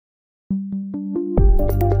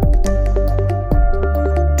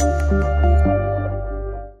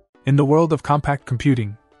In the world of compact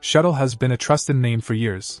computing, Shuttle has been a trusted name for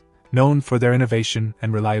years, known for their innovation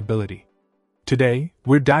and reliability. Today,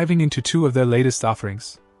 we're diving into two of their latest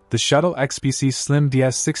offerings, the Shuttle XPC Slim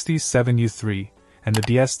DS67U3 and the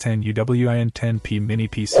DS10UWIN10P mini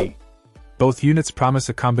PC. Both units promise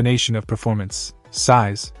a combination of performance,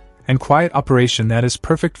 size, and quiet operation that is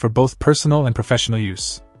perfect for both personal and professional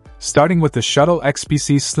use. Starting with the Shuttle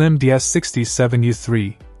XPC Slim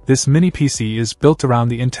DS67U3, this mini PC is built around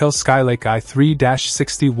the Intel Skylake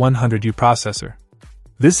i3-6100U processor.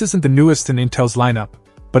 This isn't the newest in Intel's lineup,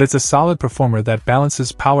 but it's a solid performer that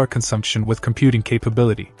balances power consumption with computing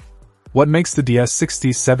capability. What makes the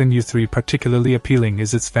DS67U3 particularly appealing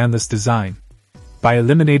is its fanless design. By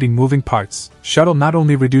eliminating moving parts, Shuttle not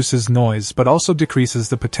only reduces noise but also decreases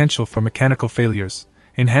the potential for mechanical failures,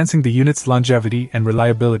 enhancing the unit's longevity and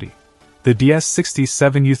reliability. The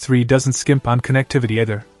DS67U3 doesn't skimp on connectivity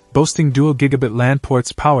either, boasting dual gigabit LAN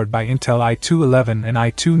ports powered by Intel i211 and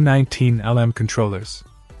i219LM controllers.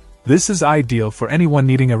 This is ideal for anyone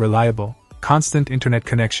needing a reliable, constant internet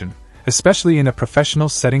connection, especially in a professional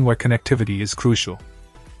setting where connectivity is crucial.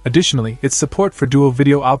 Additionally, its support for dual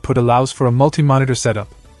video output allows for a multi-monitor setup,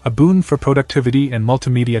 a boon for productivity and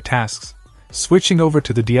multimedia tasks. Switching over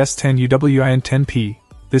to the DS10UWIN10P,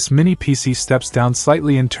 this mini PC steps down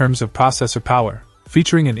slightly in terms of processor power,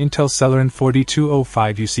 featuring an Intel Celeron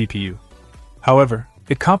 4205U CPU. However,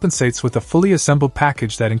 it compensates with a fully assembled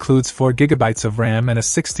package that includes 4GB of RAM and a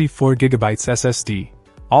 64GB SSD,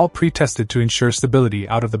 all pre-tested to ensure stability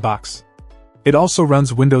out of the box. It also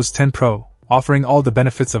runs Windows 10 Pro, offering all the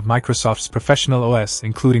benefits of Microsoft's professional OS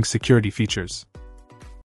including security features.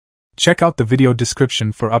 Check out the video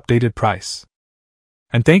description for updated price.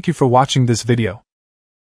 And thank you for watching this video.